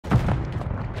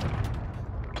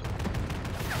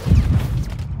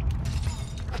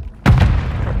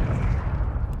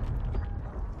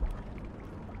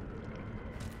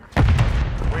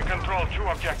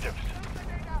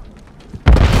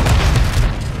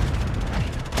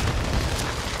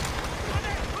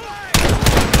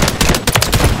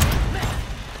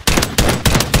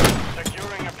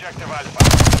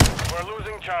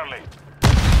Charlie.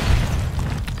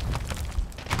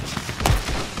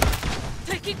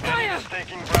 Taking fire! Enemy is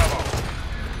taking Bravo.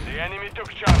 The enemy took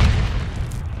Charlie.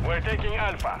 We're taking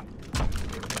Alpha.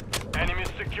 Enemy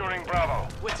is securing Bravo.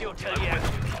 What's your tail? Control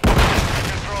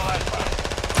Alpha.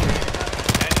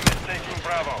 Enemy is taking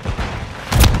Bravo.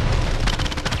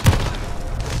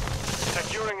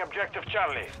 Securing objective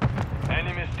Charlie.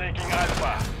 Enemy is taking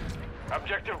Alpha.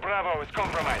 Objective Bravo is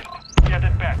compromised. Get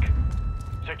it back.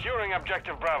 Securing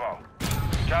objective Bravo.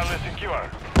 Charlie secure.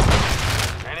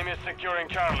 Enemy is securing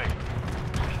Charlie.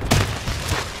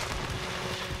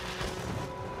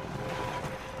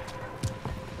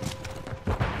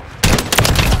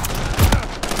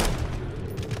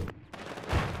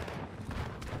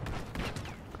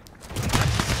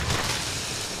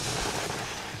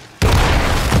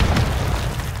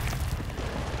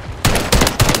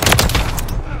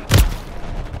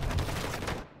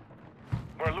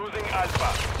 We're losing Alpha.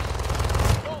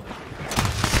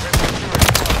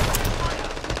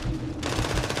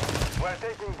 We're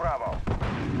taking Bravo.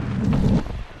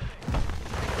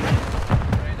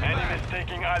 Enemy is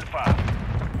taking Alpha.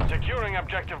 Securing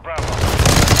objective Bravo.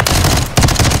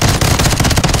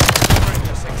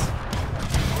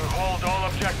 We hold all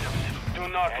objectives. Do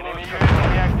not lose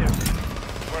enemy active.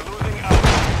 We're losing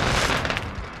Alpha.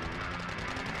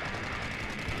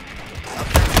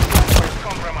 Objective is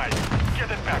compromised.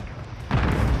 Get it back.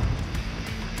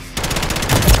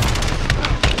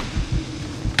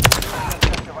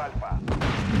 Objective Alpha.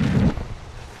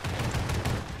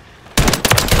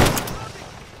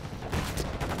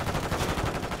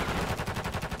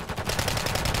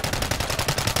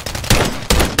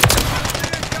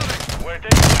 We're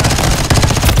taking Alpha.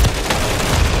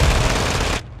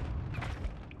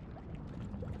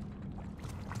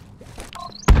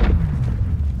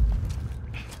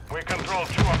 We control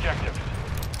two objectives.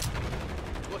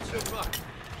 What's your plan?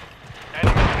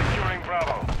 Enemy securing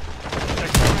Bravo.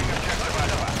 Securing objective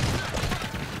Alpha.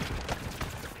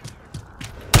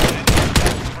 Enemy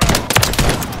taking Bravo.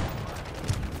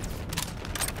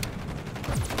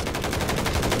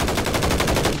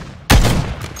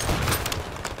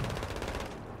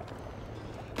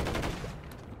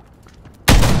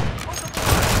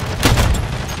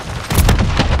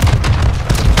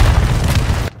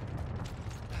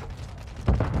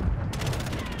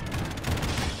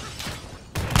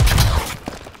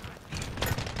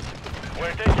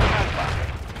 We're taking Alpha.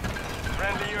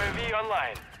 Friendly UAV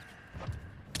online.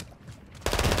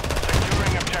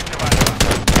 Securing objective Alpha.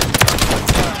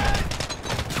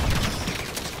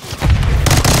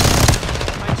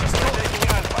 We're taking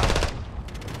Alpha.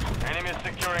 Enemy is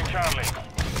securing Charlie.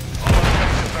 All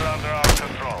objectives are under our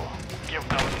control. Give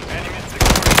them. Enemy is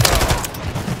securing Bravo.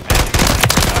 Enemy is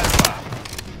taking Alpha.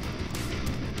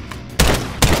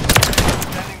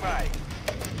 Standing by.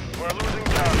 We're losing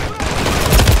Charlie.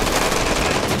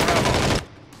 Bravo.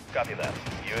 Copy that.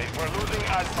 We're losing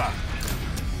Alpha.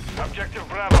 Objective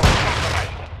Bravo is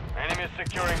compromised. Enemy is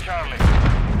securing Charlie.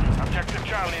 Objective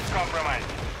Charlie is compromised.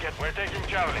 We're taking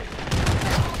Charlie.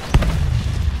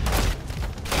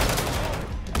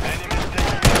 Enemy is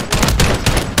taking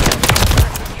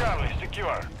Objective Charlie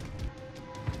secure.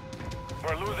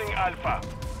 We're losing Alpha.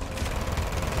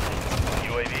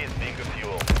 UAV is being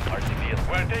refueled. RTB is...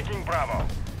 We're taking Bravo.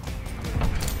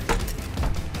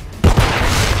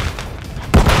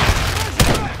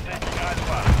 Taking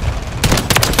Alpha.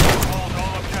 Hold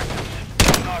all objectives. Do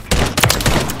not lose.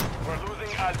 We're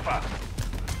losing Alpha.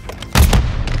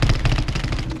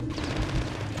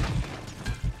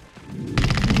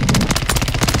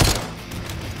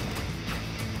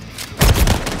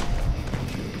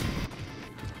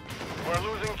 We're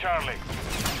losing Charlie.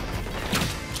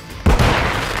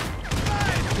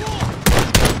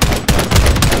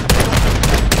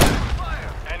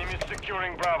 Enemy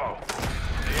securing Bravo.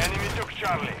 The enemy took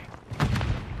Charlie.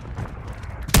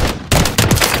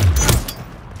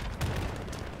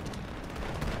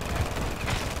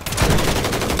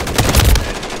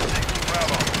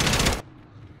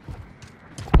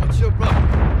 What's your plan?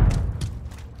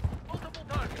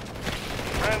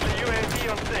 Friendly UAV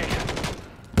on station.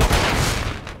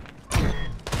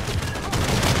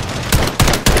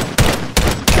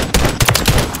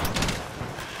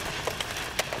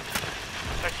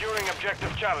 Securing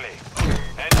objective Charlie.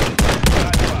 Enemy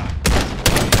Alpha.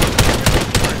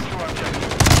 Two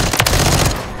objectives.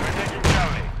 We're taking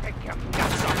Charlie.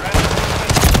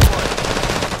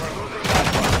 We're losing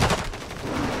Alpha.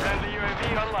 Friendly UAV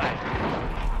online.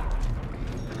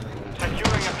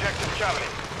 Securing objective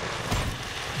Charlie.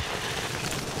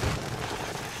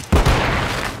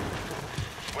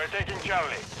 We're taking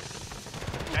Charlie.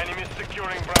 Enemy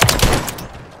securing Bravo.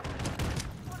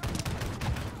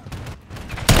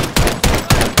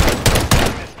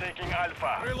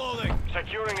 Alpha. Reloading.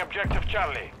 Securing objective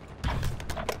Charlie.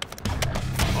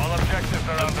 All objectives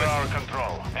are under our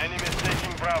control. Enemies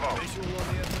taking Bravo. Visual on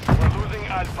the enemy. We're losing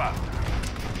Alpha.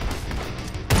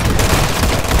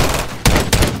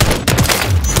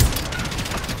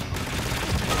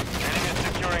 Enemies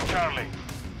securing Charlie.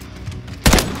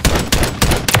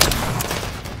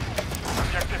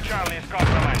 Objective Charlie is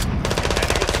compromised.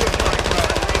 Enemies securing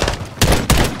Bravo.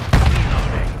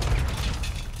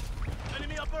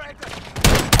 Enemy operator.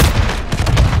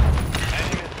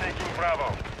 Enemies taking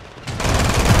Bravo.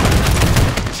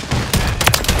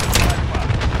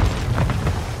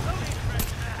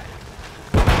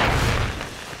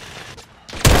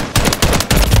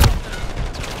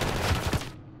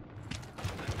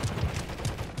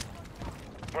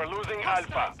 We're losing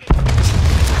Alpha.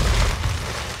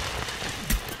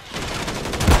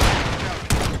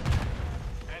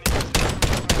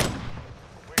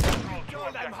 We control two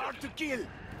God, I'm hard objectives. to kill.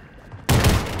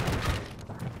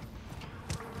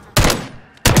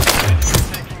 Enemies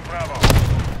taking Bravo.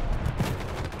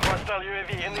 Hostile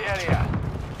UAV in the area.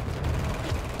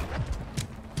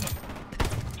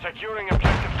 Securing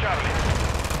objective Charlie.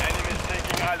 Enemies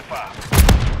taking Alpha.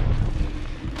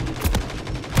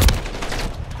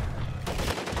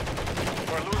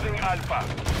 We're losing Alpha.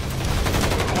 We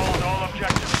hold all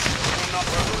objectives. Do not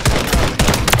losing Charlie.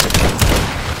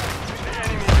 The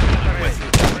enemy is saturated.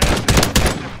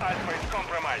 Objective Alpha is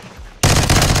compromised.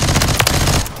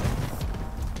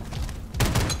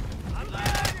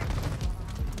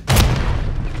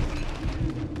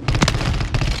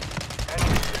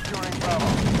 Enemy securing Bravo.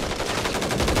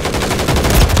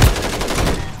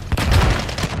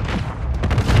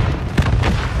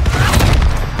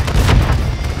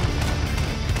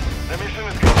 The mission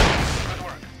is complete. Good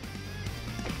work.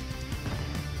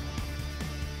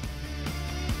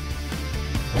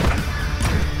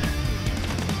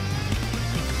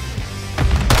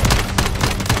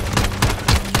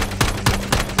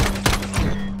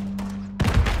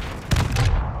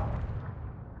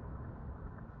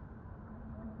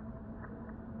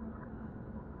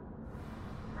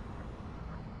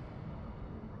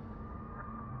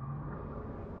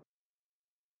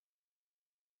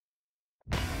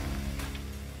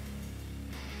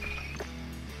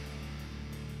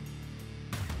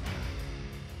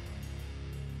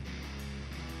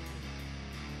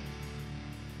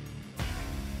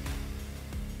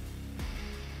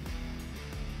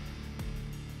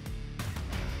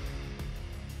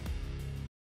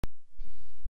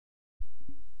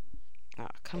 Oh,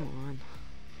 come on.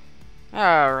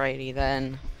 Alrighty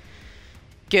then.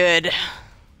 Good.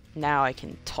 Now I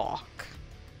can talk.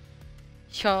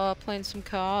 Yeah, playing some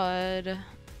COD.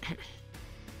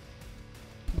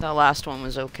 The last one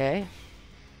was okay.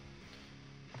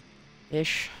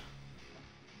 Ish.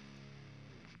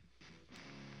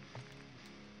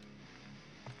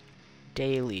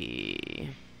 Daily.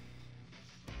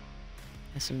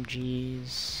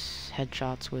 SMGs.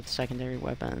 Headshots with secondary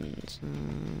weapons.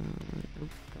 Don't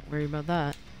worry about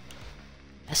that.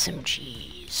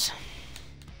 SMGs.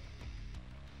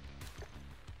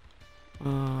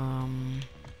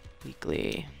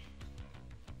 Weekly.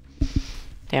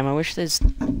 Damn, I wish these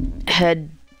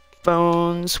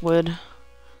headphones would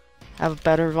have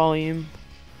better volume.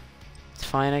 It's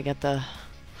fine, I get the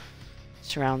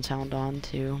surround sound on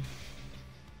too.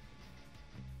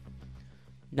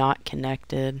 Not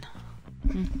connected.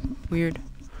 Weird.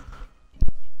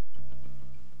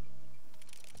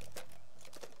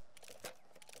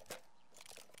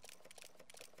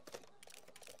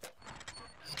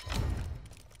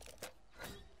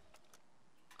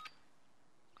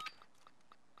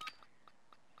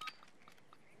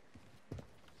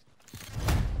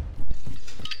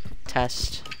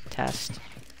 Test. Let's see.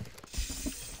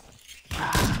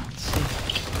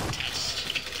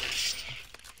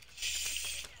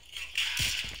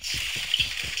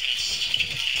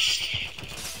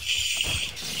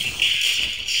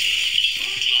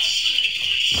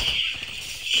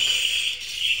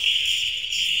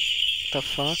 The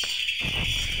fuck?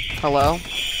 Hello?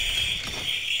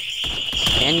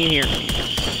 Can you hear me?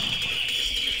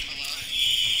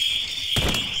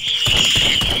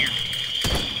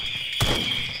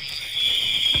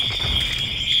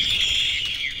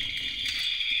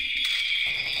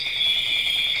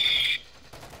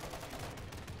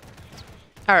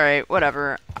 Alright,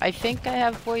 whatever. I think I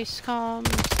have voice comms.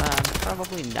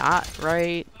 Probably not,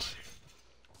 right?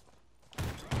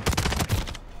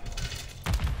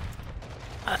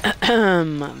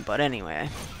 But anyway.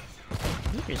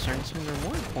 You just earned some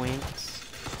reward points.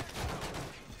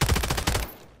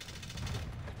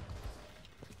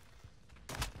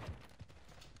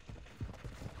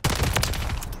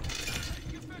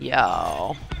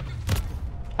 Yo.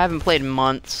 I haven't played in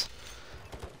months.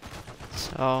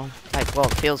 So, well,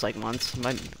 it feels like months.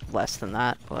 Might be less than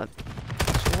that, but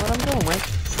that's what I'm going with.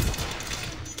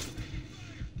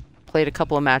 Played a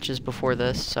couple of matches before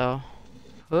this, so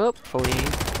hopefully.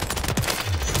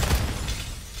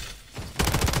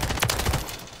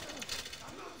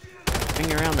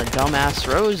 Bring around the dumbass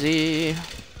Rosie.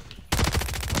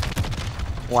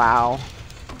 Wow.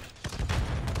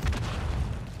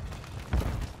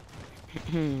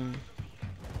 And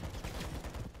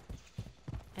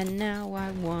now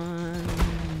I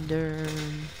wonder.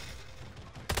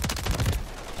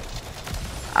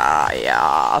 Ah,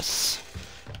 yes.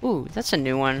 Ooh, that's a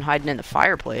new one, hiding in the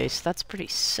fireplace. That's pretty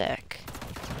sick.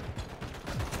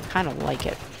 Kind of like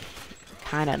it.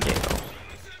 Kind of do.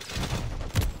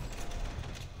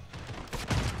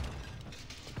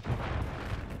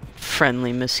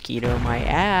 Friendly mosquito, my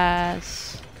ass.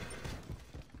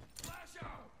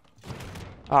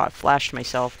 Oh, I flashed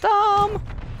myself. Dumb!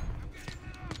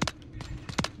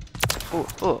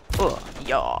 Ooh,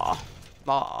 yeah.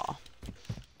 Ah.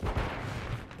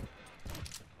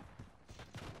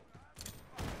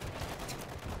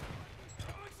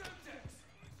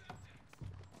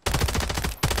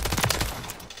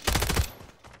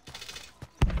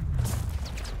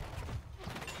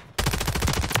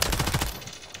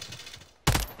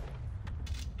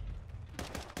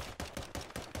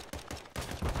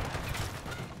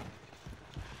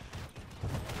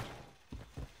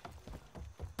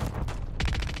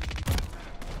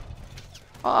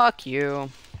 Fuck you.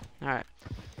 Alright.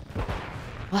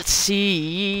 Let's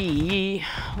see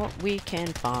what we can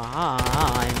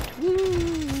find.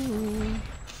 Woo.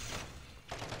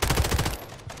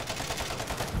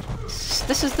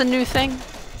 This is the new thing?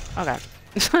 Okay.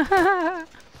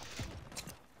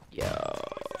 Yo.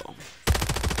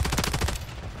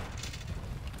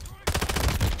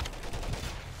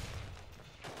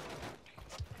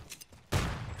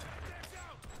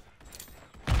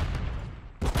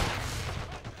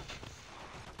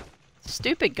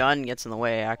 Stupid gun gets in the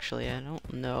way, actually. I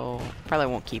don't know. Probably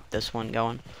won't keep this one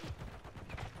going.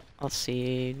 Let's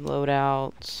see.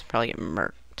 Loadouts. Probably get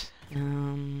murked.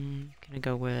 Gonna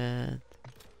go with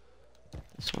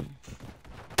this one.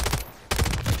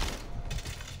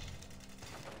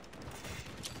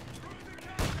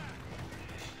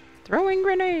 Throwing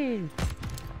grenade!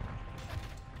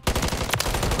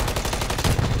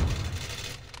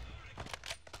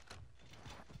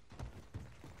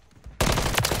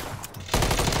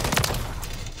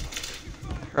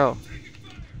 Oh.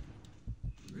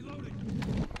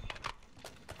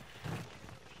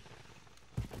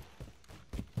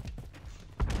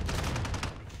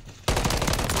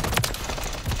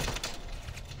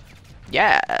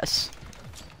 Yes.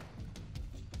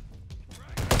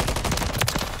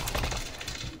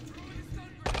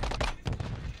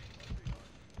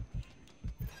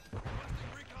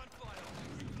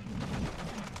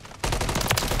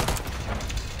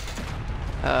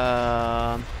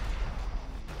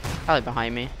 Probably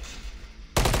behind me.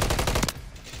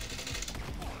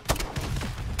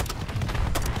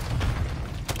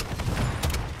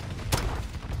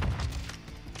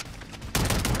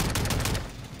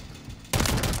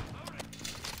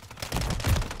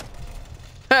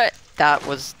 That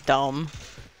was dumb.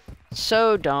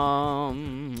 So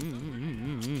dumb.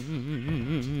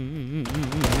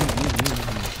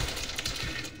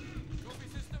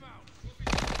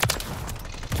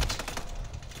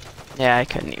 Yeah, I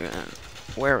couldn't even.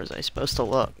 Where was I supposed to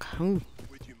look? Ooh.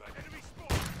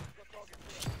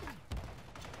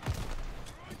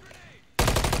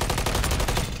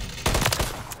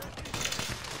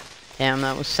 Damn,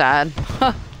 that was sad.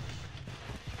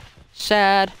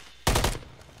 Sad.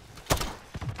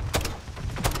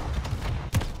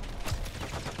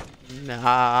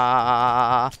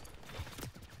 Nah.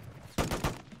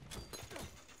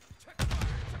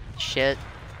 Shit.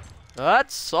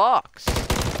 That sucks.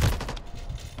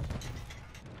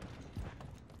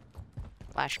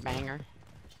 Flashbanger.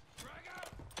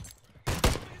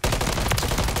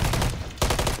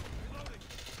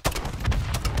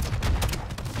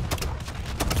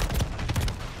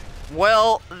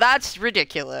 Well, that's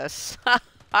ridiculous.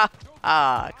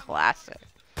 Ah, classic.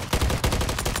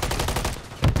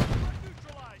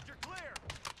 You're clear.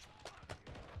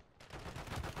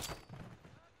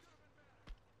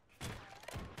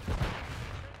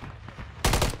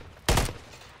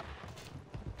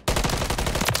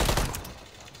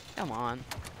 Come on.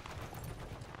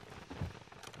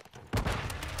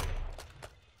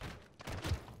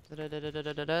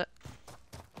 Da-da-da-da-da-da-da.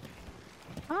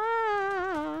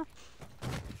 Ah.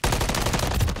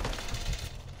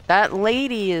 That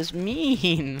lady is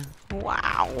mean.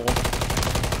 Wow.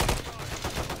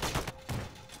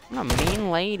 What a mean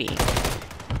lady.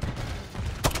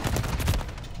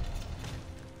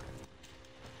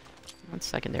 That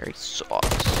secondary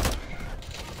sucks.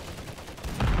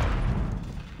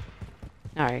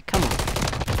 Alright, come on.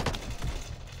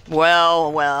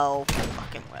 Well,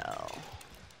 fucking well.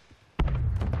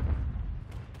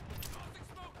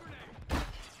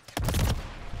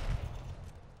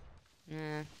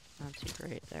 Not too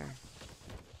great there.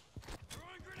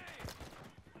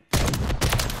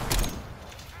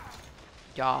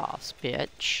 Yas,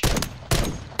 bitch.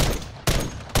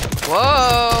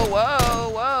 Whoa, whoa,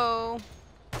 whoa.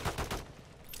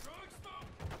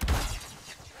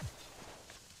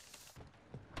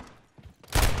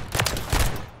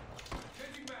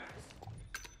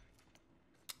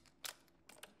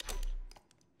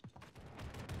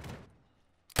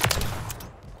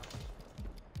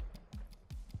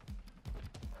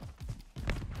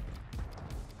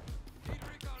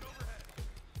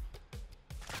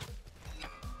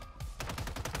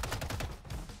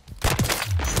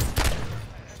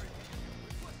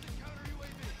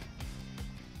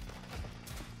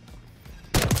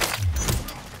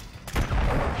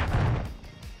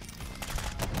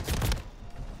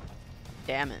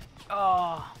 Damn it.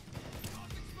 Oh.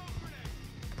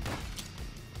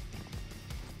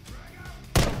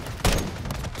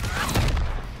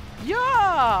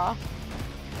 Yeah.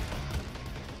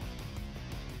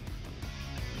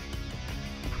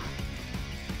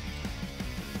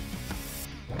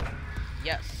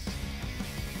 Yes.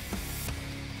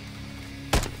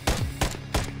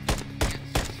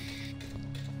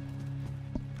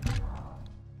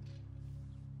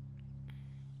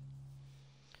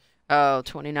 Oh,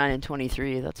 29 and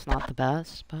 23, that's not the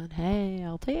best, but hey,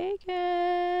 I'll take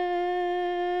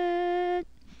it.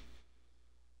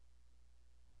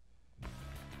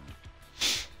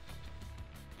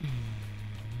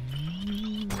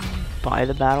 Buy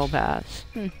the battle pass.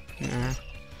 Nah.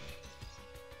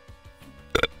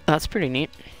 That's pretty neat.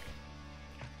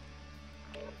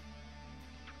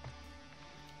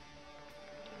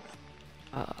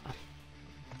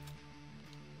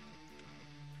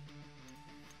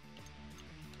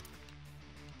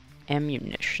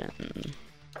 Ammunition.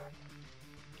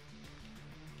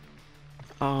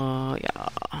 Yeah.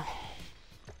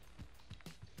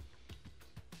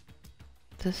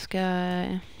 This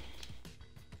guy.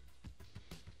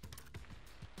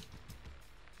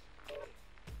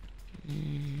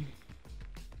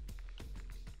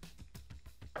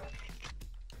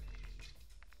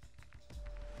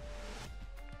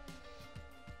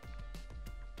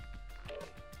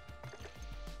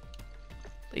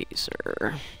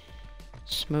 Laser.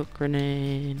 Smoke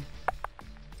grenade.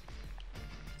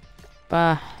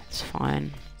 Bah, it's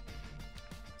fine.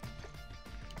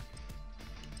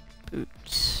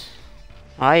 Boots.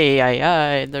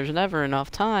 Aye, there's never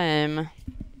enough time.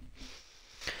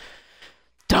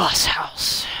 DOS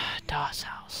house. DOS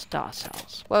house. DOS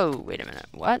house. Whoa, wait a minute.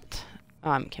 What?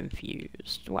 I'm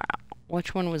confused. Wow.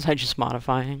 Which one was I just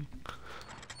modifying?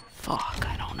 Fuck,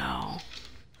 I don't know.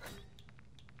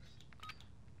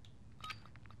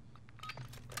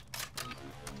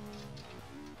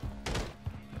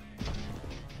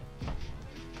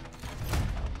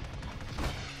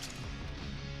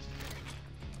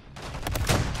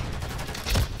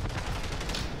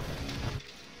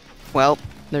 Well,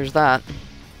 there's that.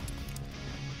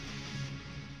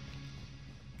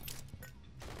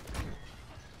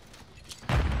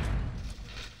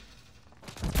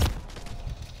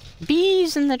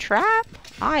 Bees in the trap?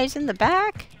 Eyes in the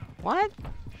back? What?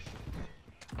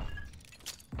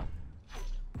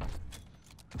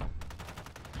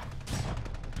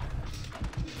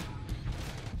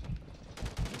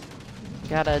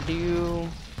 Gotta do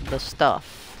the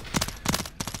stuff.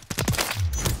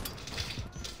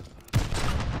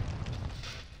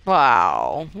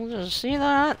 Wow, did you see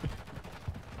that?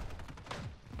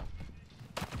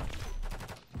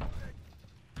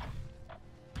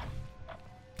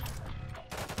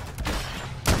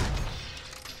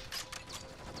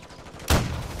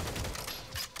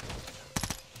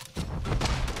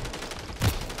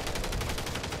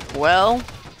 Well,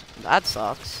 that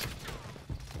sucks.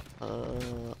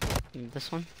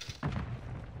 This one?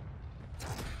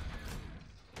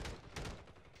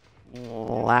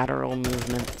 Lateral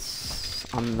movements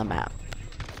on the map.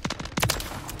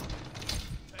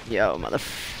 Yo,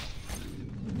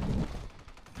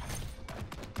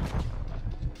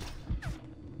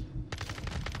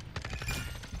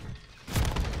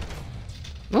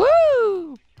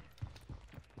 Woo!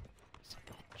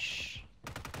 Bitch.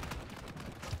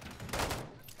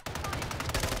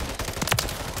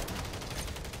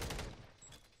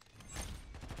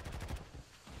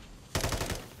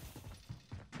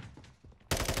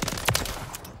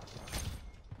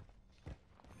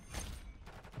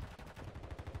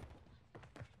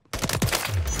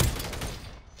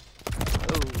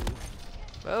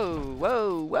 Whoa,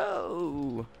 whoa,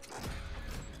 whoa.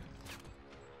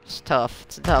 It's tough.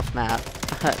 It's a tough map.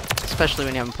 Especially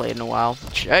when you haven't played in a while.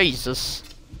 Jesus.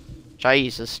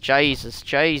 Jesus, Jesus,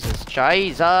 Jesus,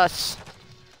 Jesus.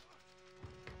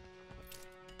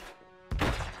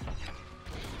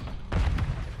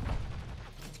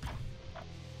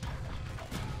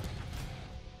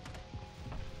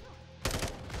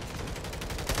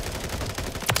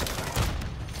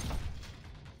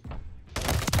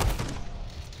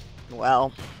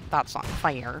 Well, that's not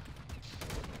fair.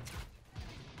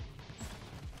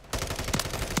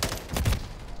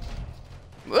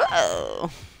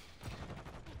 Whoa!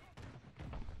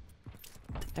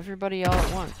 Everybody all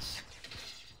at once.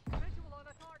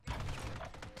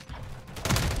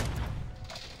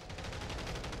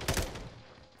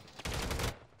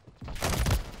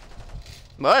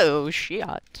 Whoa,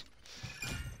 shit.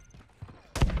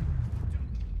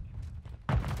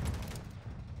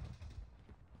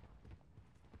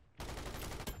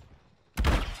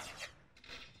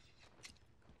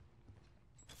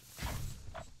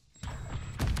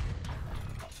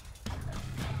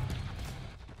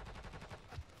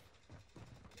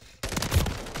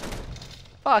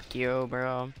 Fuck you,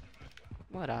 bro.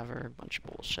 Whatever, bunch of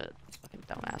bullshit. Fucking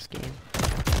dumbass game.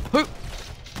 Hoop!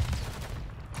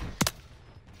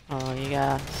 Oh, you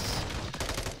guys.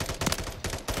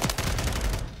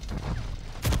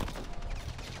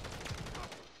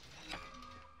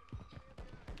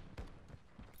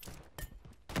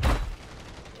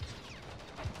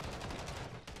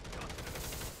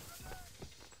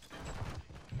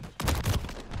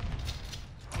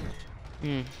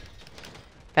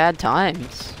 Bad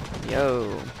times.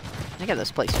 Yo. I got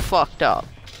this place fucked up.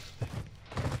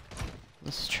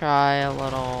 Let's try a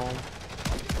little...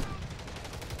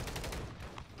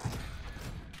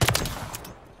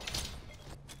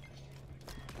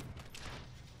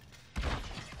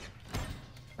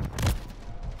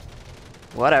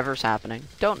 Whatever's happening.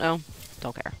 Don't know.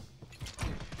 Don't care.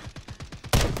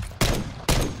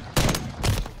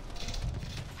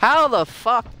 How the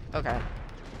fuck? Okay.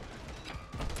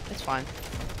 It's fine.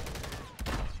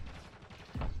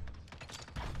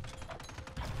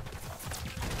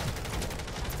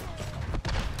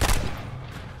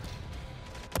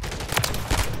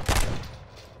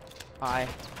 Bye.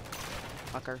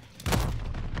 Fucker.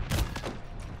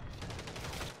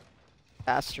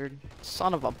 Bastard.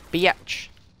 Son of a bitch.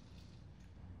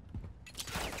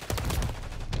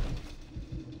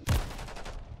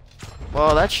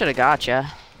 Well, that should have got ya.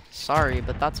 Sorry,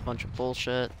 but that's a bunch of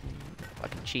bullshit.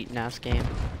 Fucking cheating ass game.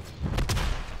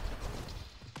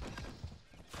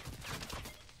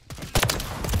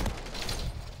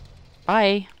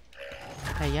 Bye.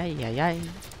 Ay, ay, ay, ay.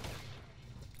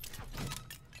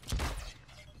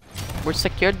 We're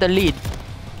secured the lead.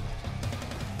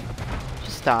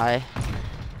 Just die.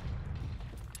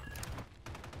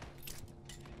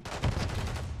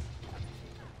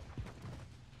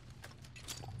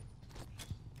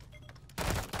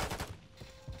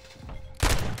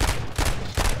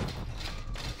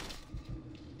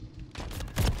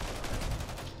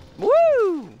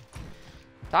 Woo!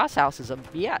 Das house is a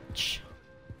bitch.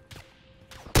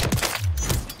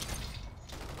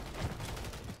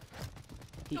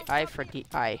 DI for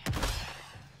DI.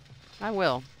 I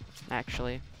will,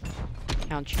 actually.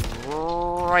 Count you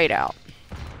right out.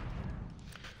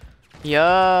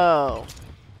 Yo!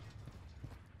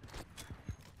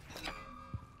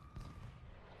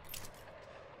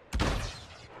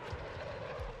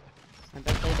 I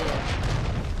bet they did.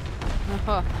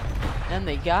 And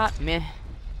they got me.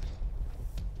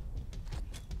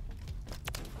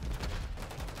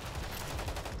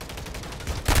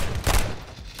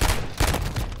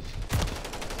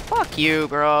 Fuck you,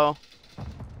 bro.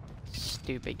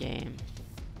 Stupid game.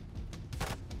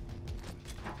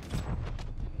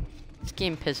 This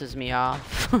game pisses me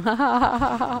off.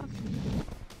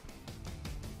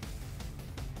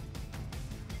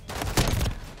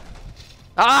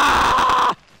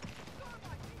 Ah!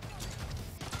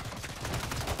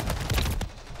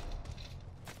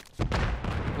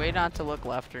 Way not to look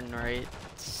left and right.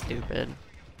 It's stupid.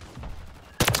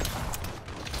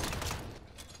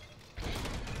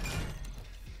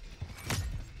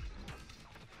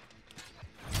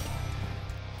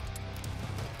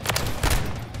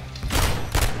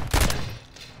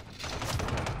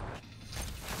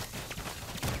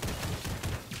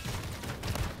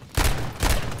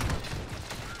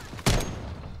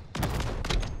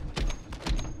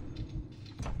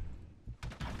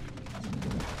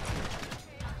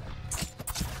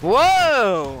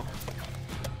 Whoa!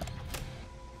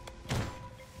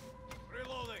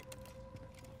 Reloading.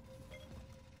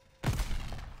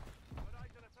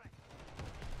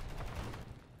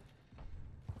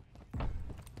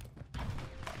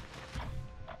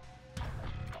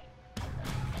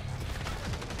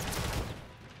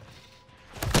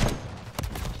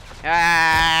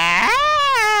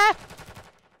 Ah!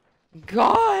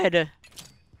 God!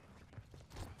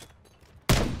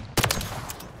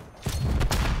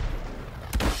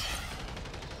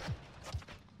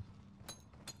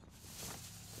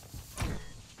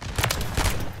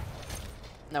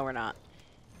 No, we're not.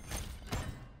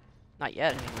 Not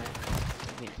yet, anyway.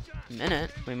 I mean, a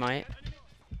minute, we might.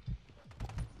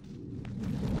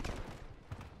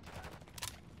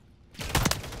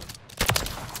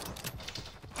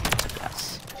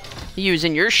 Yes.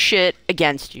 Using your shit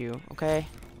against you, okay?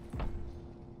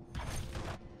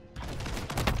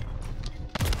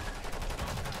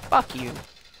 Fuck you.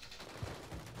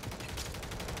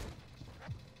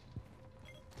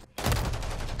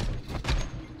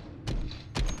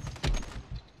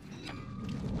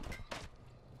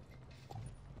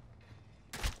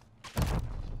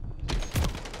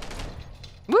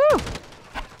 Woo!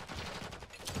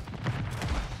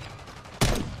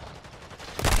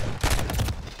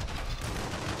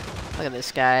 Look at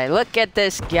this guy. Look at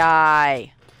this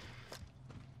guy.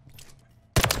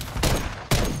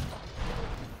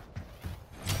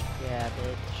 Yeah,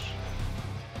 bitch.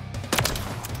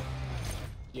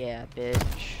 Yeah,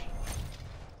 bitch.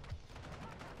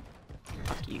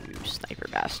 Fuck you, sniper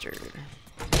bastard.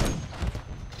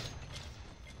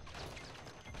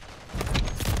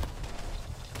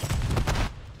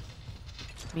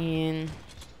 Mean.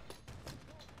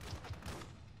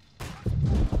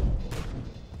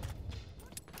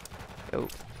 Go.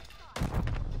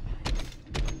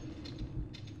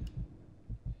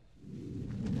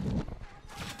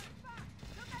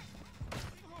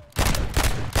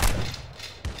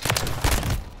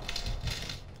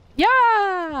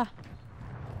 Yeah.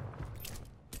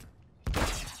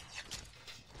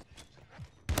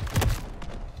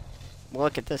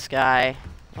 Look at this guy.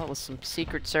 That was some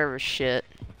Secret Service shit.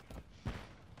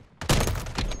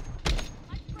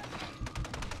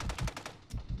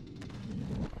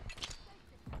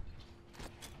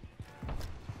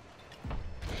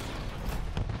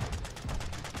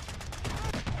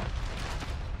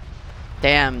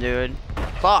 Damn, dude.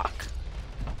 Fuck.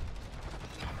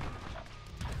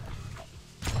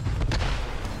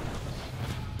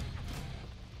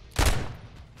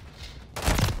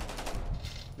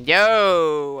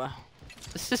 Yo!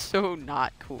 This is so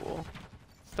not cool.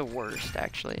 It's the worst,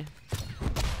 actually.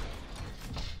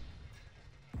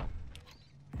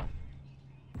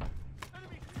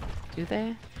 Do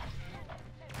they?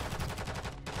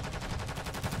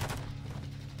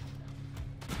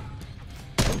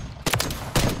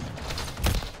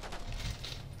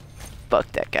 Fuck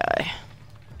that guy.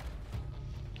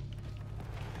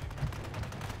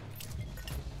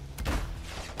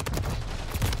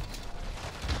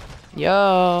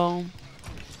 Yo.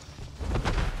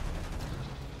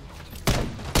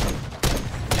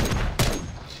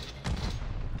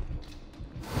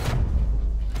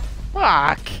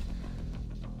 Fuck.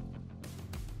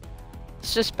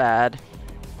 It's just bad.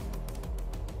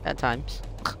 At times.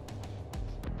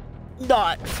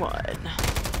 Not fun.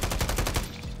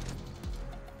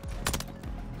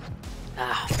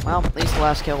 Ah, well, at least the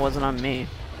last kill wasn't on me.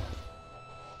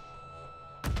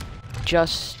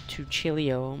 Just to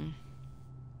Chilio.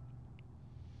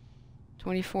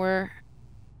 24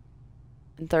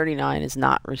 and 39 is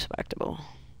not respectable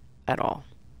at all.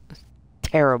 It's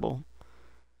terrible.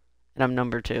 And I'm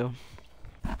number 2.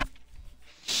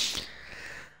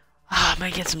 I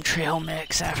might get some trail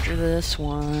mix after this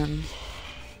one.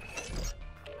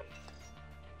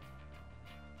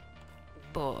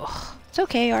 Ugh. It's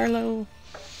okay, Arlo.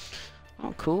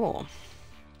 Oh, cool.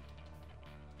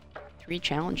 3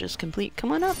 challenges complete.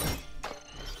 Come on up.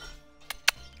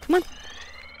 Come on.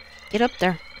 Get up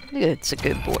there. Look at it. It's a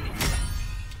good boy.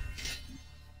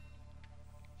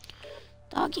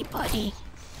 Doggy buddy.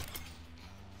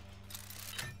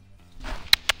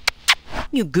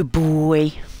 You good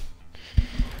boy.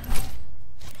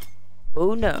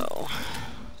 Oh no.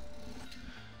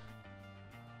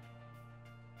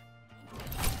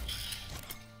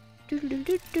 Do do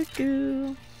do do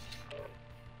do.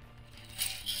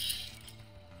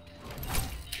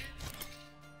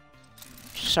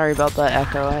 Sorry about that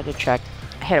echo. I had to check.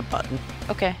 I hit a button.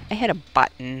 Okay, I hit a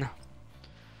button.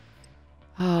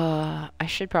 I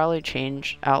should probably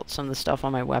change out some of the stuff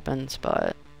on my weapons,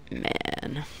 but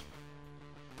man.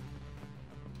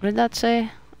 What did that say?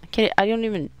 I don't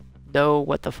even know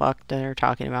what the fuck they're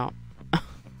talking about.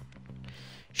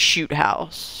 Shoot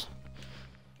house.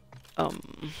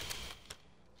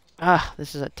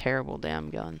 This is a terrible damn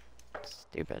gun.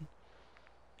 Stupid.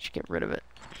 Should get rid of it.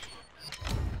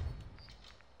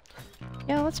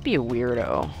 Yeah, let's be a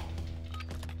weirdo.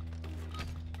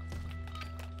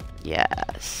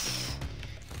 Yes.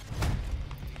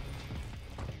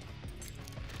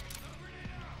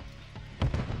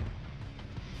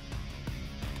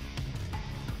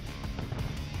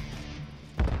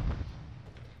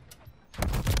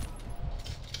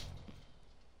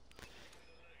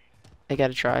 I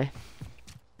gotta try.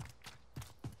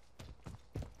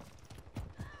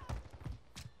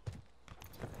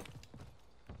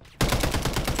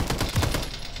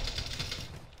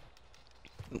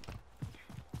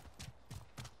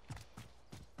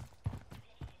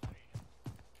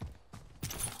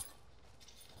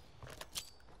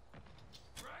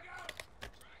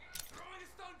 Throwing a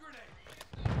stun grenade.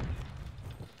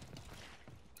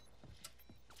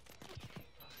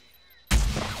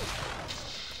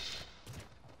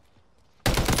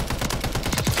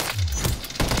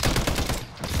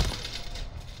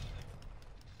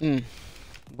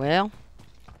 Well,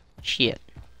 shit.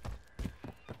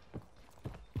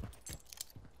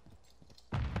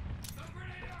 Stun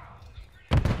grenade out.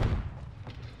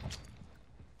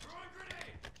 Throwing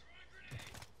grenade.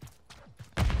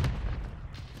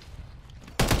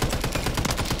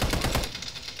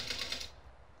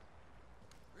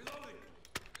 Reloading.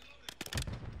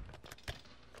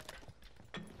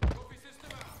 Trophy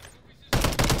system out.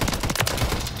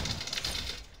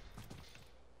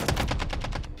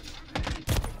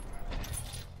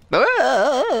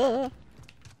 Ah!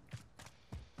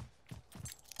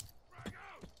 Frag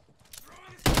out.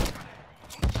 Throwing a stun grenade.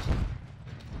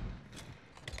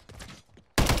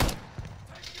 Taking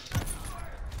effective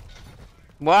fire.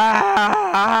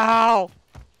 Wow!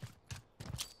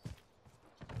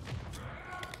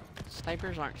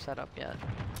 Snipers aren't set up yet.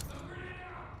 Stun grenade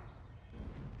out.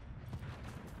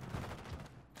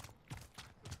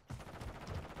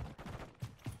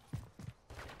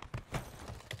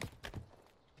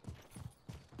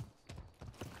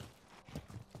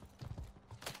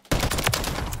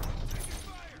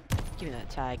 Give me that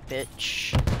tag,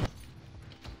 bitch.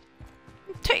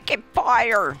 I'm taking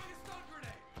fire! Stun grenade.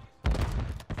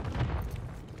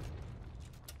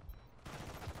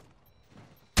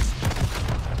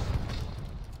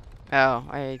 Oh,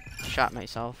 I shot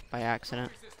myself by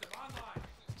accident. System online.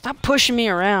 Stop pushing me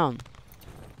around!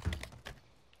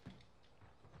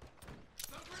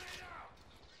 Stun grenade out.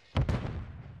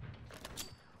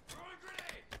 Throwing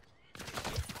grenade.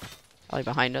 Probably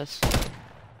behind us.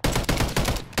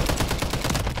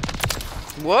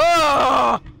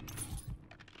 Whoa!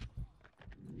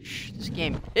 This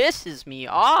game pisses me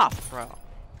off, bro.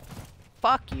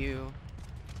 Fuck you.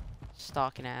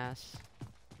 Stalking ass.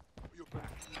 You're back.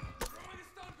 Throwing a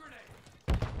stun grenade.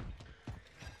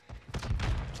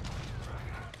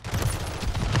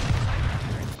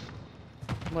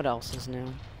 What else is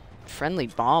new? Friendly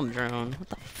bomb drone. What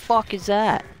the fuck is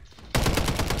that? Stun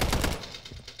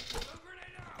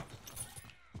grenade out.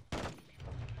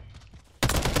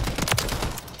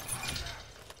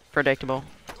 Predictable.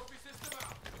 Trophy system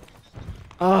out.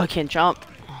 Oh, I can't jump.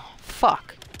 Oh,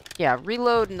 fuck. Yeah,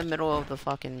 reload in the middle of the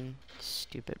fucking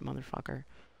stupid motherfucker.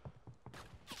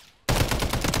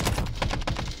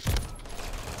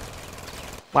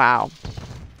 Wow.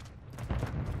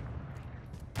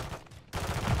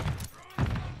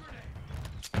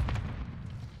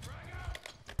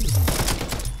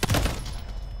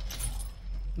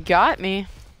 Got me.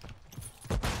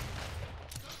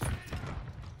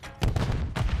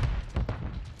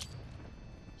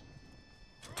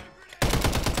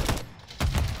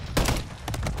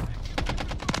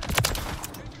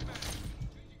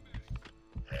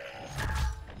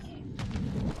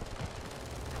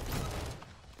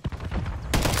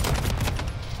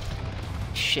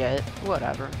 Shit,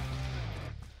 whatever.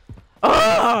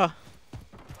 Ah!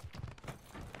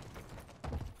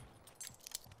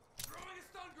 Throwing a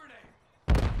stun grenade.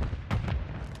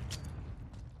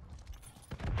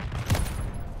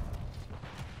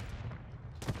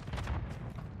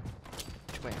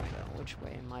 Which way am I going? Which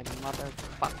way am I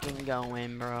motherfucking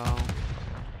going, bro?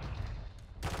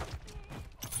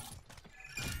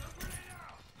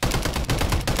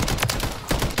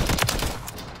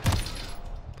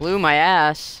 Blew my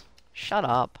ass. Shut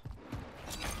up.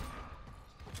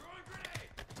 Throwing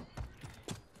grenade.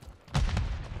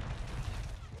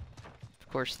 Of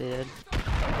course they did.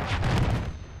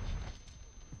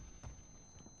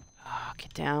 Oh,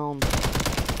 get down.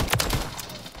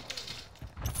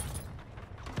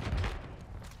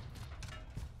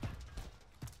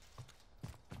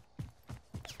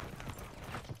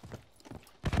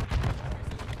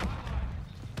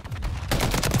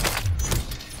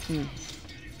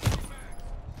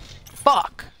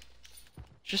 Fuck!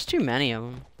 Just too many of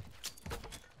them.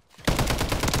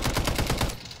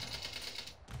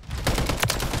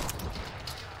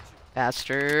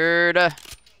 Bastard. Stun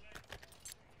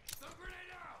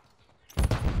grenade out!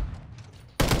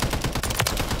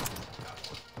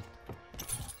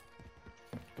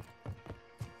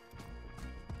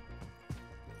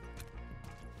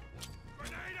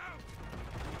 Grenade out!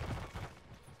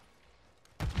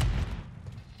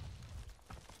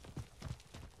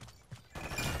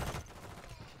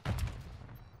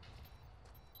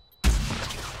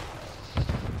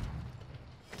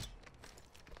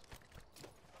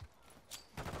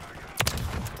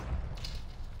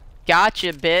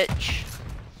 Gotcha, bitch.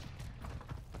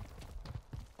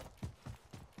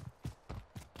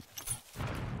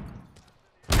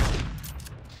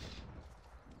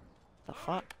 The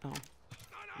fuck? Oh,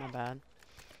 my bad.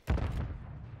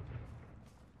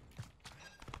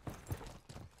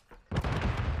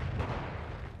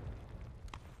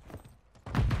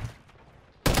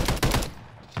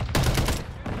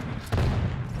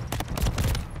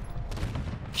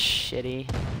 Shitty.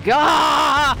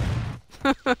 Gah!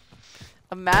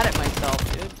 I'm mad at myself,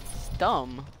 dude. It's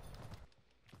dumb.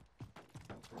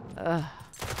 Ugh.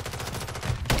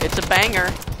 It's a banger.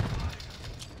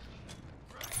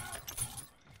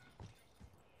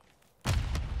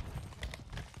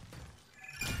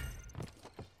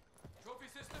 Trophy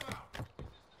system out!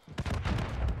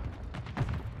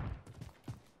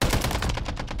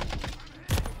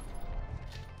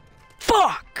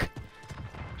 Fuck!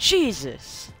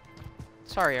 Jesus.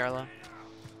 Sorry, Arlo.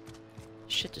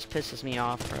 Shit just pisses me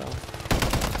off, bro.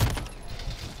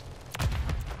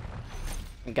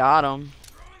 Got him.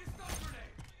 Throwing a stun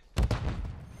grenade!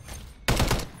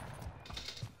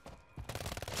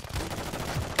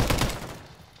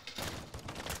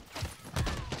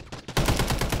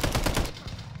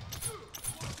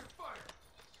 Block your fire!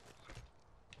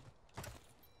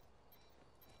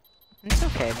 It's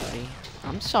okay, buddy.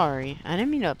 I'm sorry. I didn't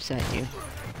mean to upset you.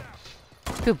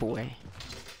 Good boy.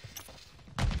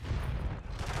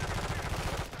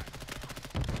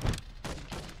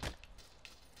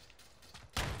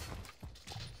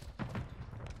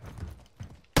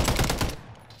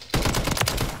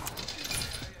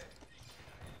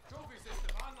 Trophy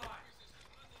system online!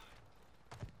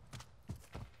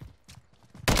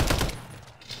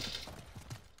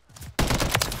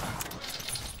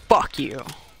 Fuck you.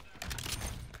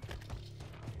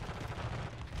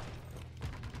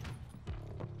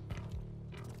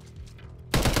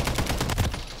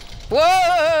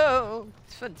 Whoa!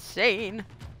 It's insane.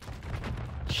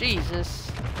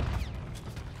 Jesus.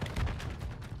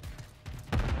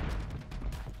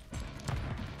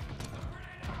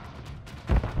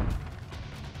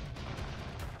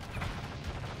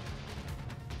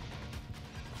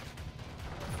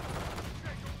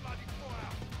 Check your bloody fire!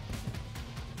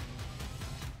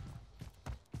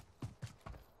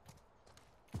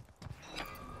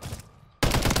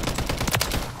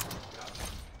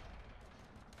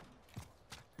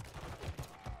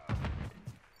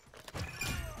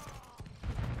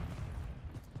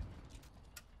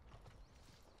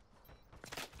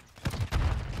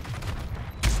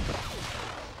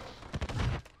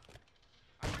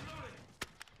 I'm reloading!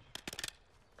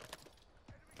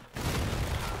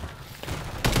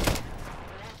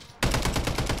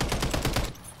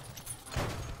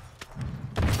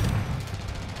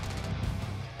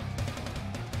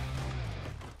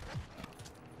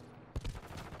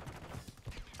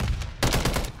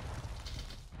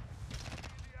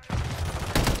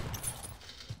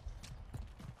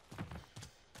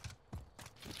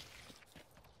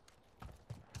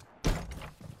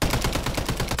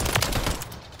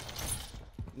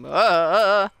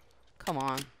 Come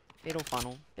on. Fatal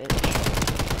funnel, bitch.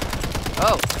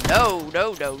 Oh, no,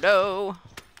 no, no, no.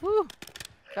 Woo.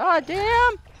 God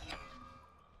damn.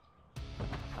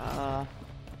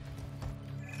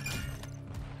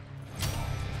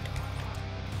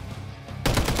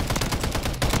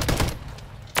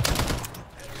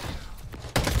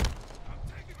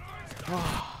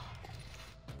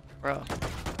 Bro.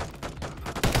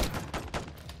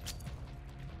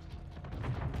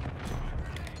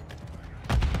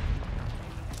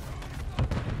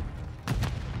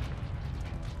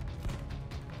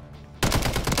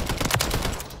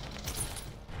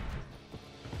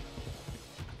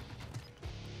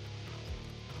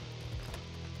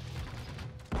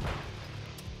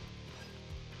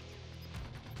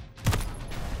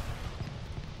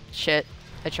 Shit.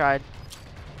 I tried.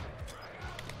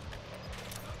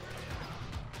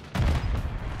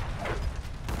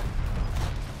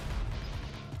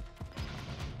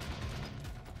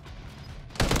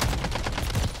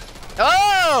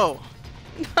 Oh!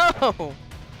 No!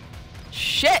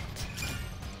 Shit!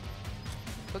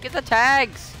 Look at the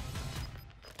tags!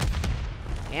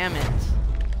 Damn it.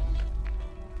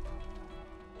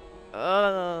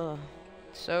 Ugh.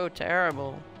 So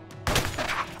terrible.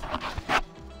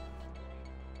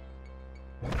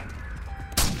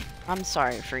 I'm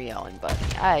sorry for yelling, buddy.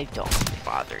 I don't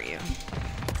bother you.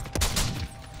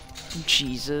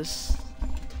 Jesus.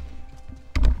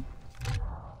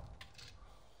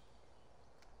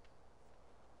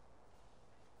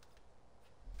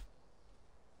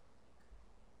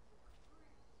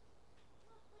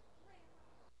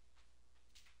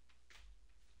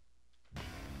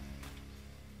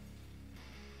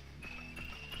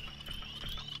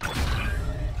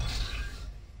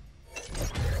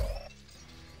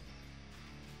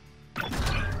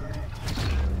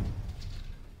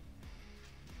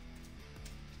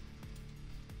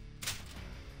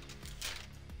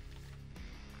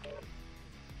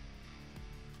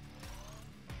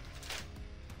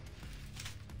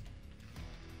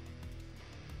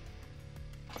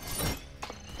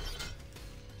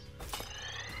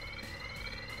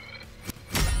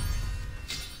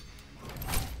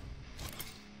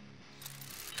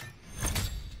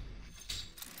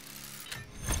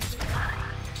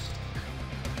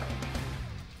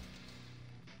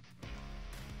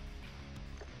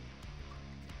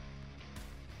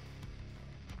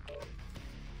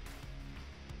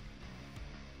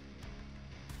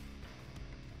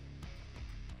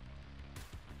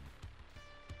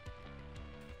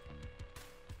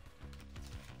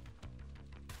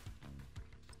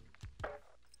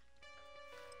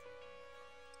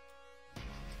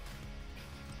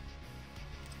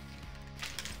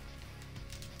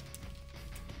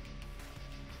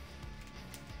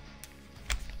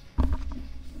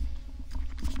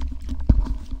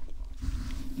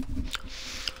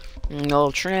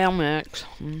 Little trail mix.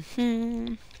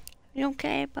 You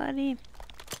okay, buddy?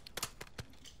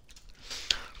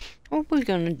 What we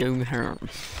gonna do here?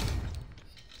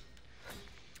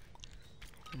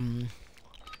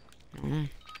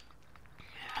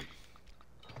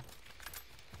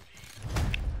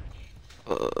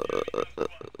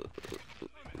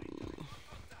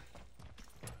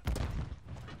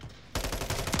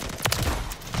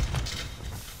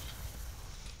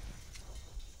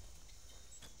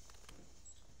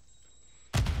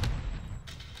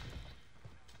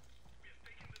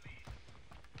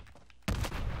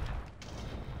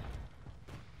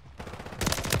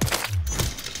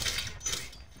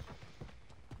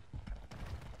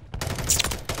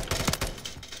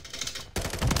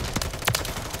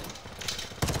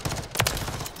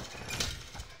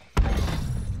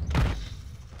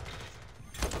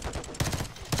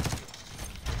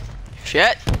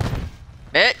 Shit!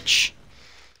 Bitch!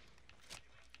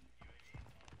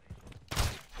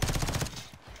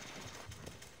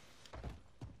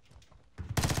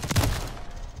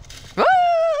 Ah!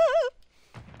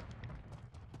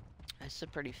 It's a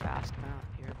pretty fast map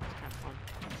here. It's kind of fun.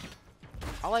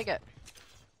 I like it.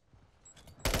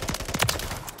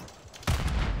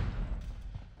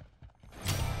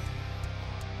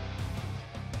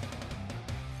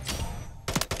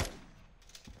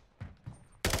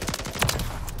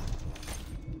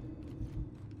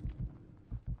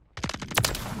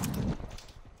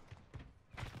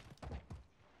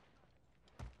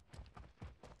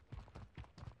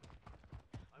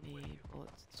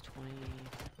 Bullets, it's 20.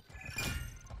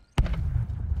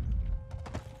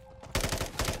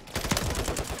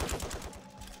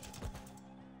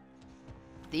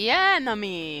 The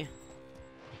enemy!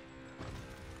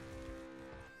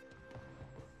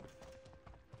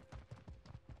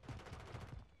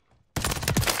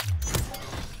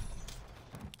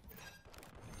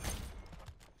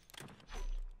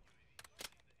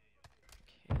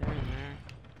 Okay, they're in there.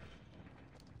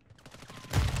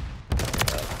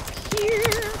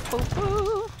 Here,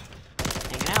 boo-boo.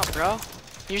 Hanging out, bro.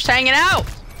 You're just hanging out!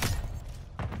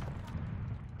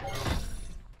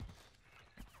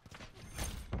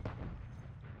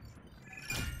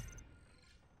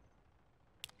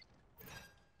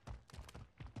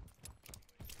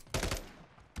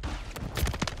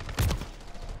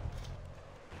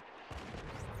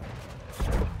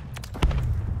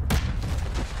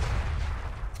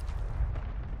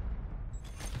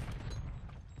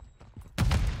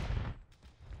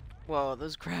 Whoa,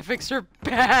 those graphics are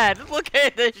bad. Look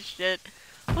at this shit.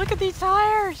 Look at these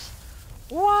tires.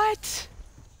 What?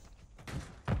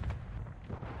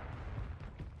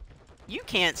 You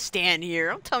can't stand here.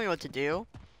 Don't tell me what to do.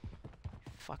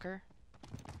 Fucker.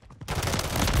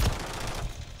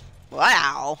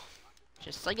 Wow.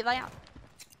 Just like that.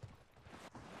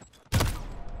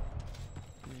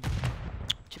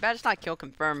 Too bad it's not kill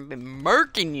confirmed. Been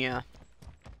murking ya.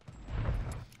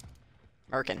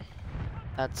 Merkin.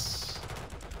 That's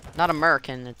Not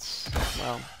American, it's,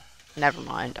 well, never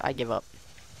mind. I give up.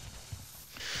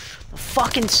 A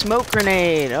fucking smoke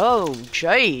grenade! Oh,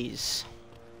 jeez.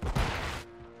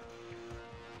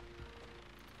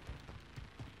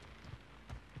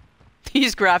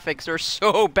 These graphics are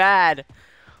so bad.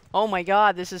 Oh my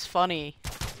god, this is funny.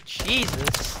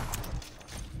 Jesus.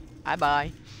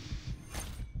 Bye-bye.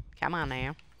 Come on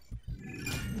now.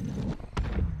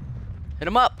 Hit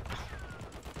him up.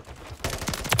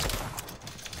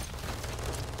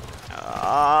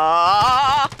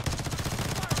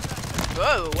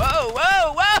 Whoa, whoa,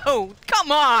 whoa, whoa!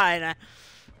 Come on!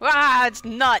 Ah, it's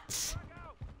nuts.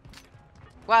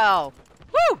 Wow.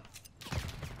 Woo!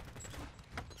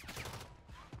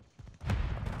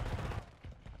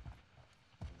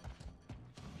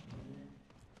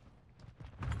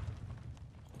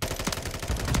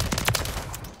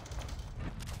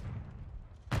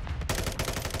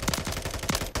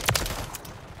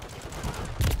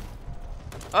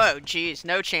 Oh, jeez,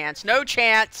 no chance, no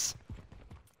chance!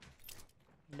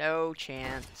 No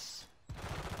chance.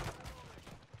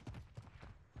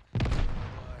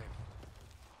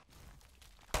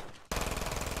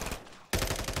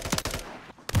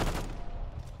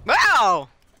 Wow!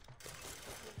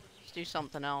 Let's do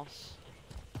something else.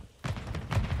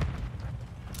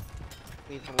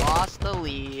 We've lost the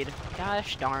lead.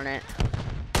 Gosh darn it.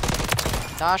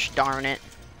 Gosh darn it.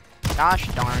 Gosh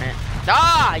darn it.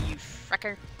 Ah, you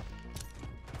fricker.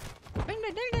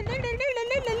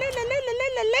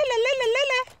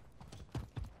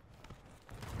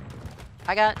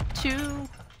 I got 2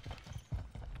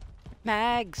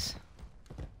 mags.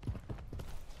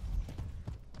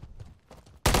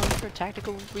 1 for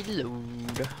tactical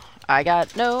reload. I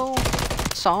got no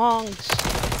songs.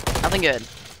 Nothing good.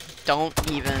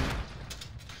 Don't even.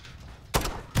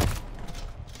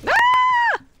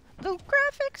 Ah! The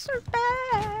graphics are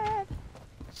bad.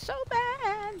 So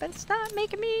bad, but it's not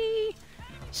making me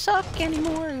suck any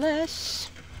more or less.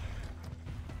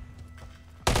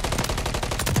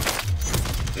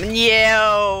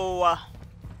 Yo!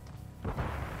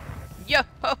 Yo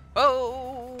ho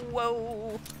ho!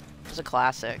 Whoa! It's a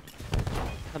classic.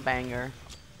 A banger.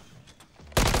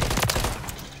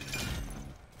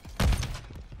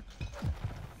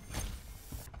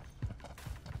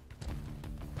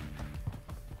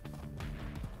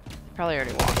 Probably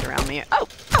already walked around me. Oh!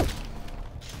 Oh!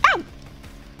 Ow!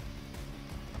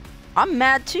 I'm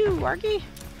mad too, Arky.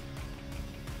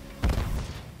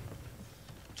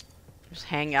 Just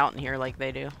hang out in here like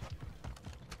they do.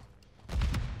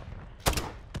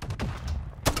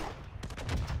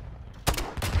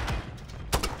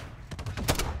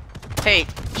 Hey,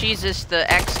 Jesus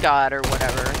the X-God or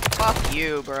whatever. Fuck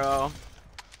you, bro.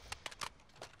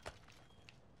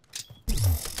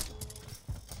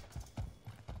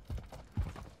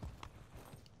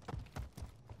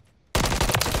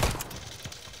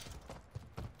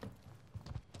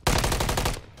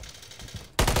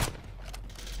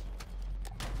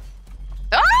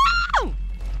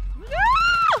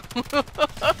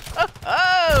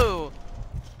 Oh!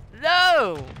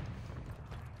 No!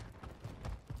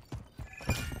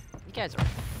 You guys are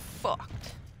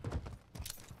fucked.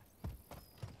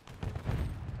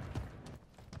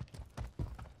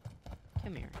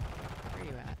 Come here. Where are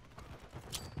you at?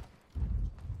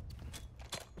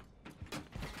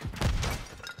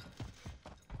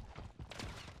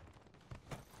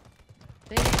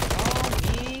 They call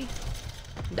me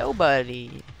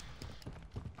nobody.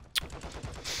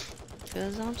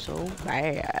 Cause I'm so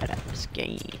bad at this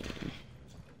game.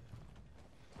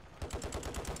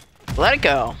 Let it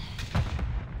go.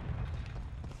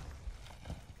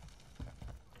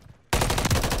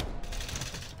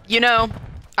 You know,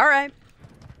 alright.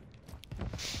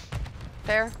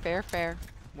 Fair, fair, fair.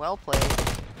 Well played.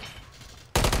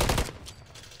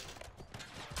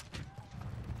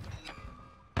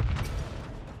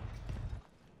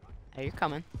 Hey, you're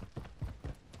coming.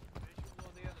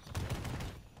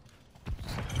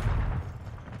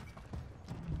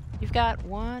 You've got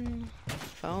 1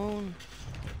 phone.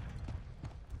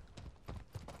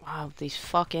 Wow, these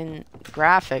fucking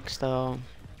graphics, though.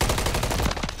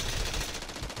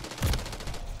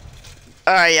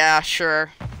 Oh, yeah,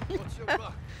 sure. What's your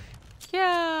buck?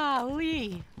 Yeah,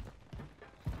 Lee.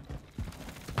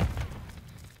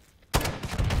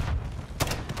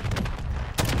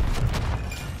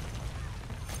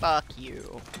 Fuck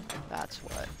you. That's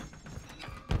what.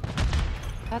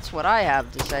 That's what I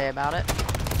have to say about it.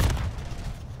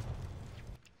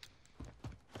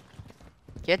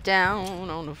 Get down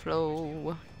on the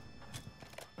floor.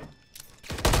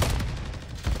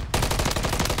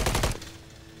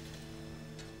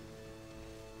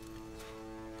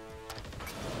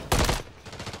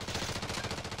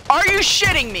 Are you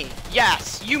shitting me?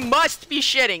 Yes, you must be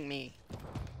shitting me.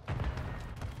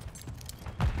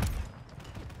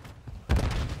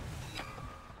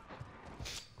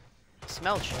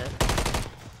 Smell shit.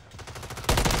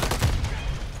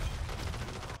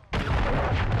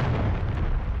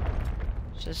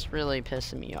 It's just really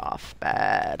pissing me off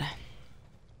bad.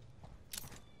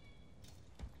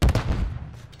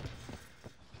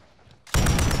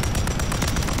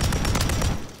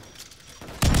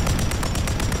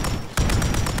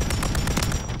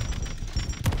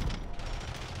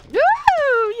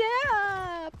 Woo!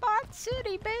 Yeah! Bot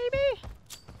City, baby!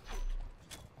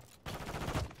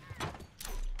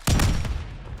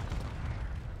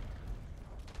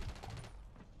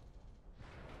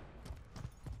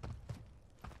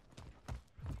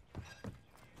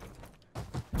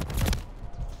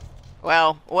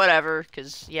 Well, whatever,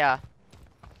 cause yeah.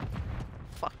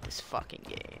 Fuck this fucking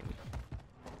game.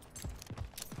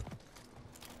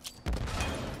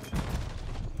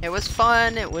 It was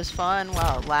fun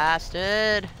while it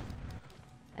lasted.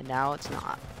 And now it's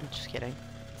not. I'm just kidding.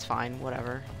 It's fine,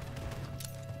 whatever.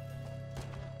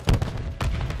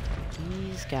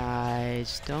 These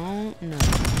guys don't know me.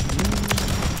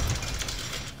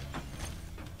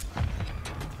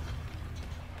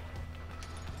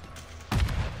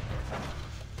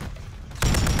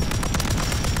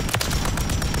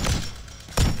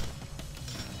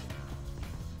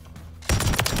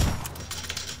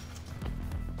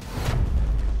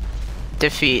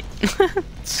 Defeat.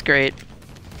 It's great.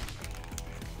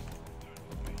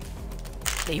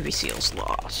 Navy SEALs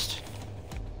lost.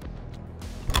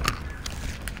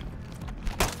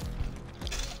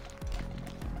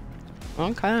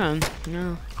 Okay,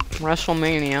 yeah.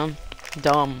 WrestleMania.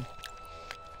 Dumb.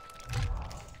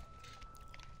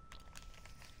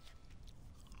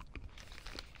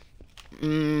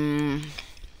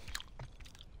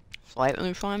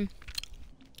 Slightly fun.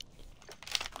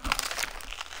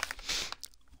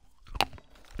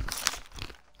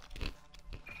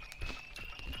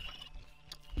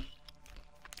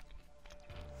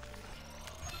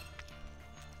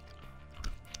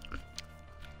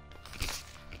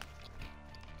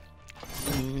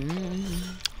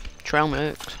 Trail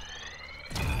mix.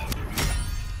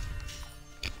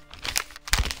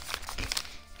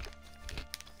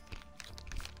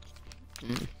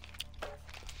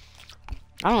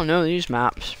 I don't know these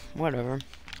maps. Whatever.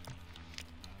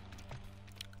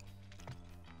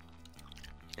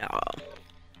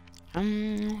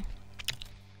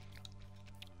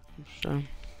 So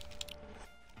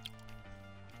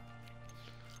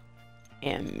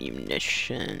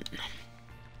ammunition.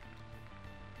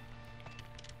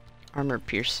 Armor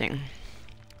piercing.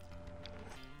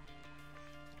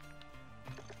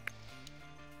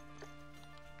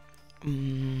 I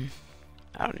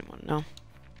don't even want to know.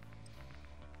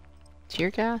 Tear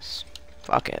gas?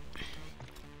 Fuck it.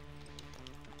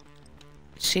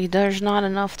 See, there's not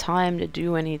enough time to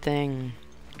do anything.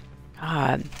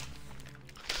 God.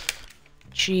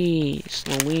 Jeez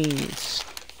Louise.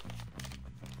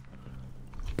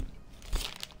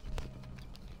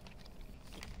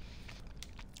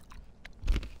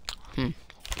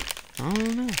 I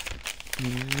don't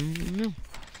know.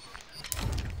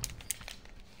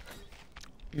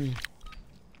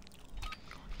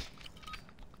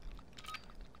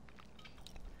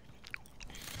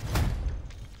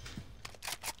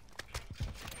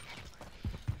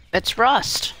 It's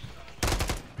Rust.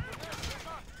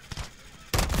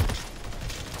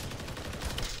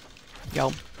 Yo,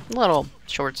 a little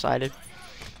short-sighted.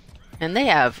 And they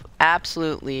have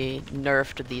absolutely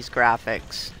nerfed these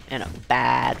graphics in a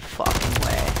bad fucking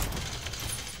way.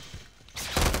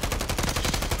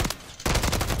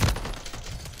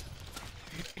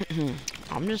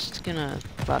 I'm just gonna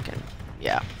fucking...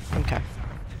 yeah, okay.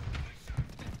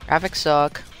 Graphics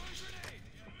suck.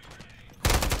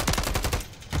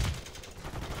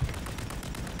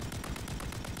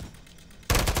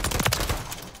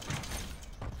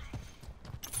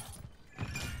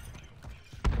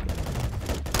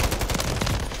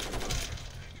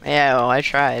 Yeah, well, I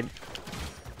tried.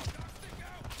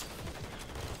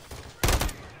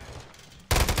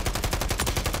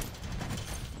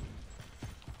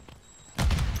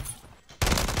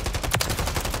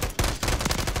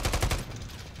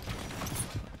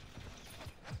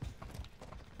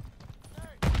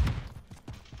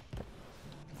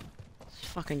 This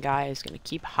fucking guy is gonna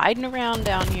keep hiding around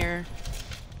down here.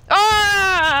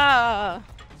 Ah!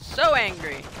 So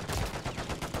angry.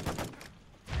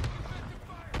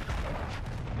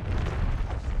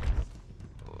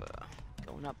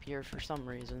 Up here for some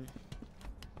reason.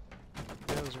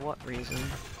 Who knows what reason?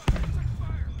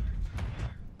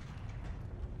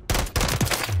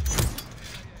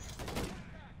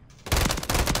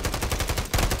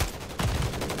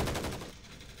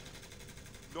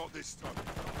 this time.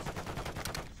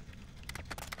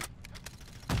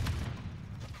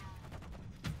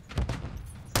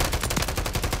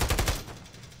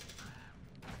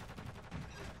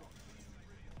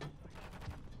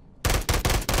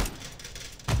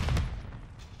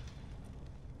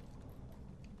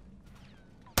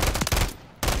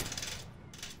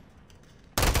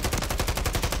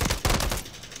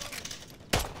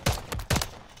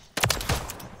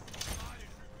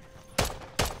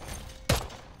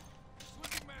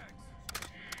 Switching mags.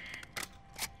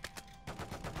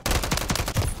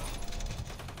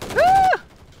 Ah!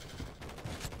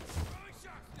 Throwing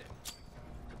shock stick.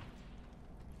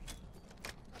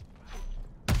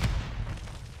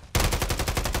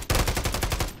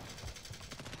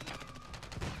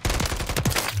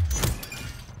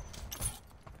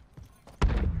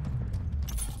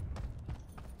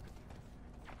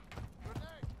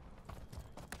 Grenade.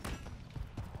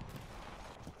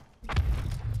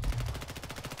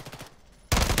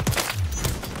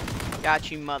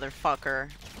 Got you, motherfucker.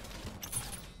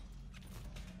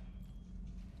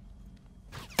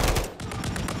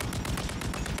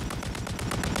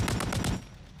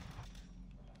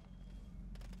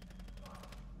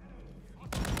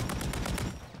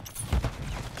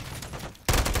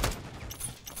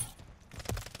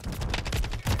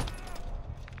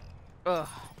 Ugh,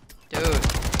 dude.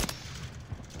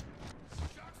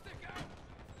 Shock stick out.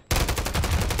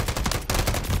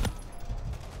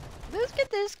 Let's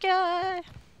get this guy.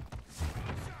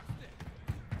 Shock stick.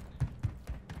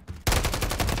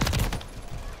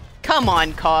 Come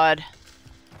on, COD. Shock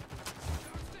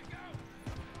stick out.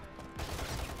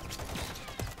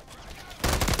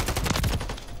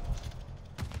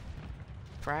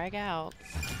 Frag out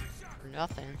for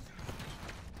nothing.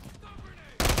 Stun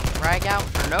grenade. Frag out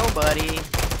for nobody.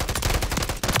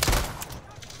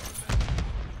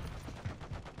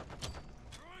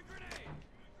 Throwing grenade.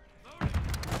 Loading.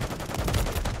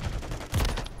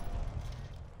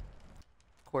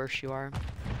 Of course you are.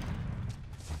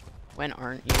 When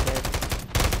aren't you dead?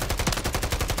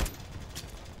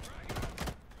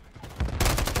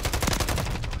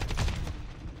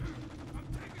 I'm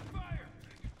taking fire.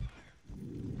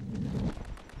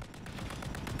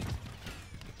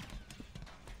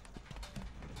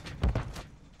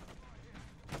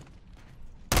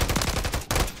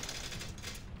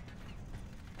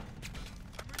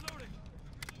 I'm reloading.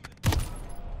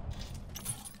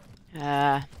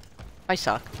 I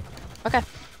suck. Okay.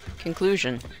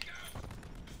 Conclusion.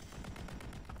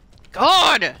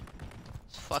 God! This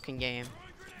fucking game.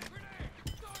 Throwing grenade.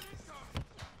 Grenade. Starting shot.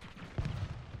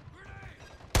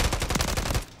 Grenade.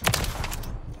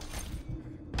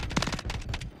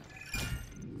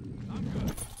 I'm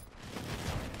good.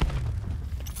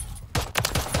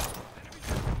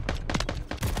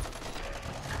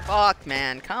 Fuck,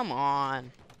 man. Come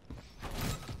on.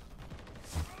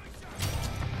 Throwing shock.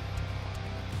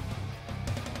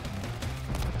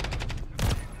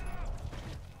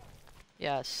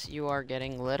 Yes, you are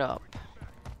getting lit up.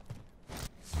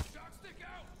 Shock stick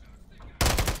out.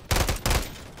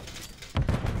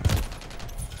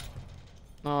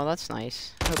 Oh, that's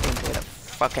nice. Hope you enjoyed a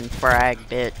fucking frag,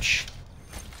 bitch.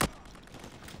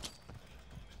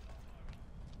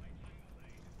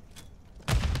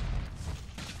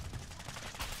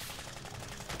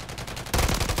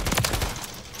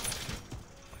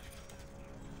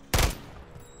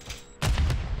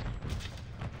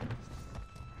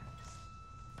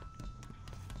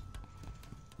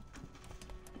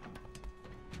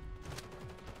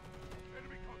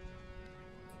 Enemy contact.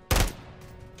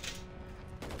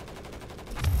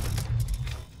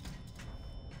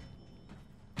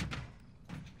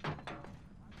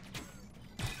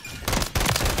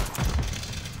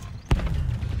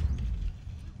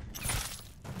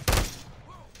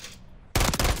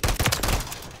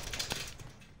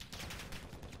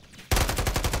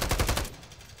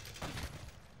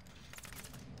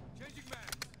 Changing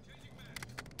mags. Changing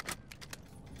mags.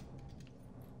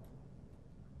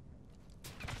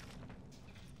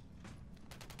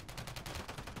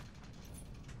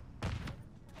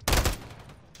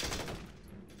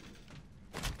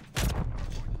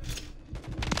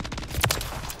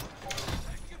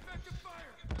 Taking effective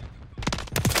fire.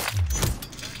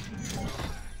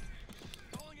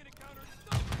 Calling in encounter.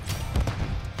 Stun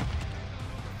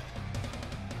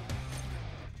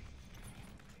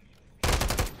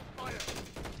fire.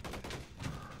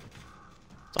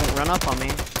 Don't run up on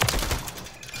me.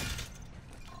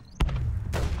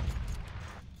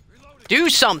 Reloading. Do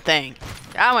something!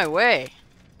 Get out of my way.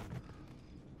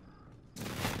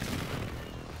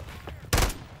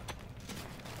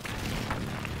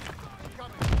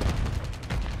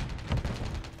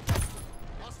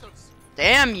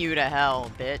 Damn you to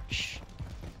hell, bitch.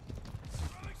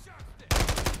 Throwing shock stick.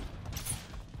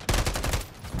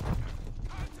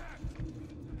 Contact.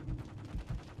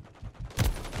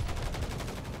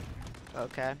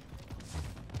 Okay.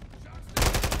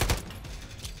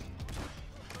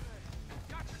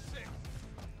 Got your six.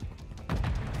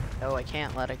 Oh, I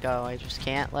can't let it go. I just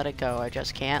can't let it go. I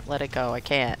just can't let it go. I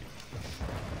can't.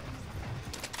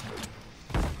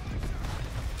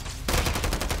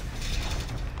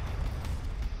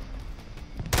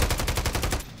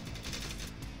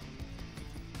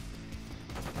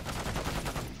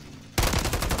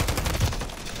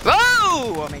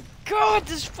 Oh my god,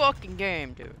 this fucking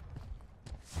game, dude.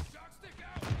 Shock stick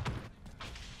out.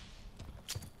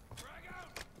 Frag out.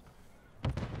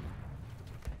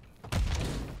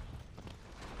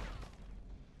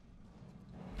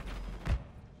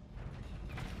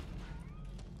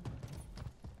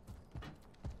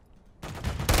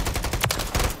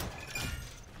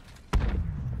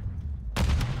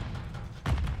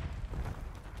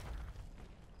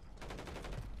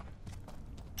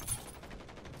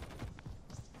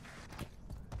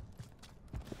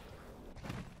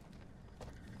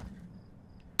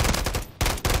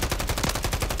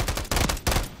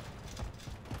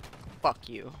 Fuck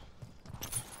you.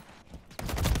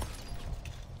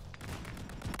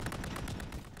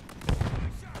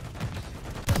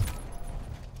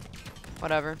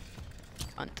 Whatever.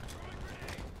 Hunt.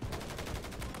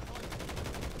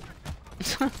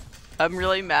 I'm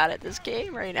really mad at this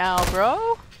game right now,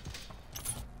 bro.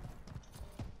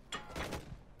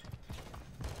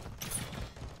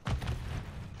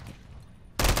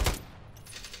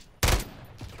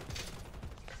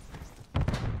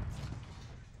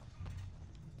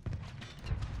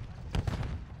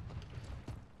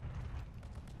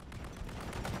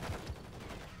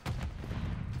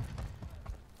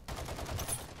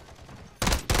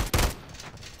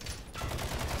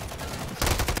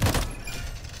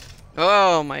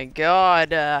 Oh my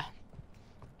god.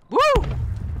 Woo!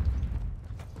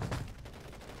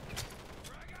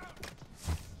 Frag out.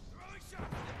 Throwing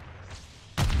shock stick.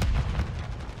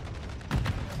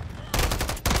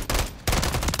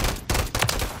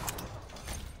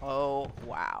 Oh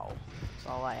wow. That's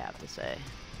all I have to say.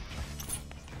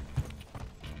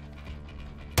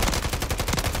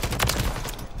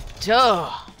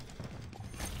 Duh.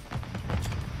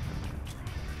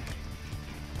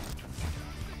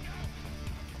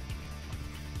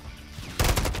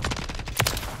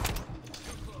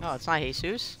 Oh, it's not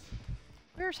Jesus.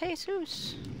 Where's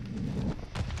Jesus?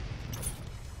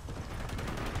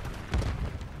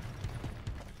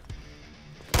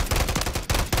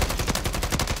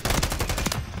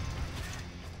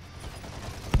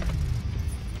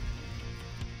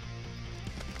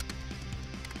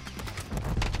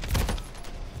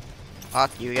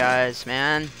 Fuck you guys,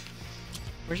 man.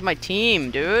 Where's my team,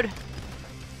 dude?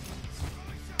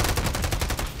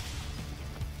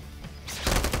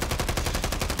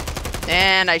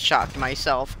 And I shocked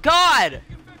myself. God!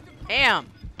 Damn!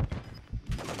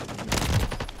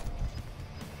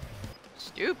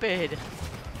 Stupid.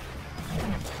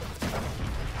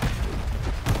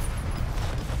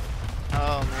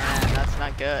 Oh man, that's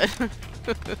not good.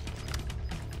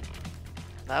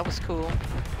 That was cool.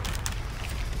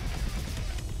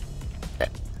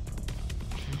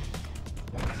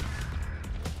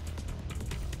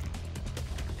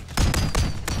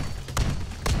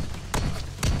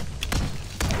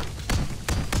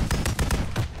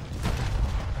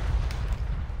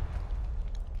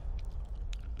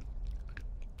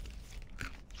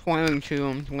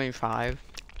 $22, $25.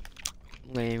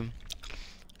 Lame.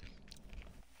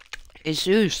 It's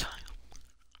used.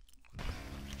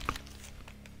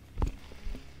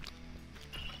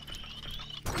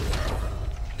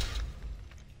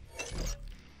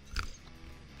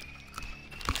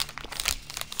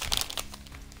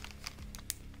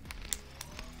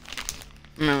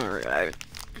 Alright.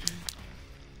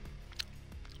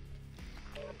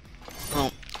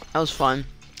 Well, that was fun.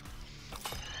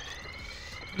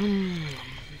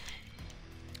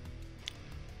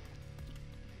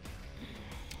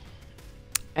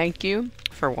 Thank you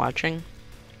for watching.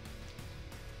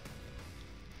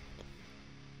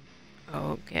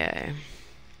 Okay.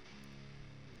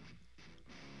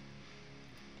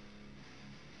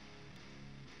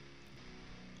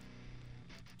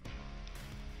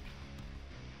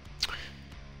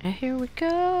 And here we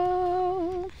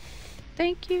go.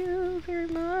 Thank you very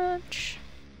much.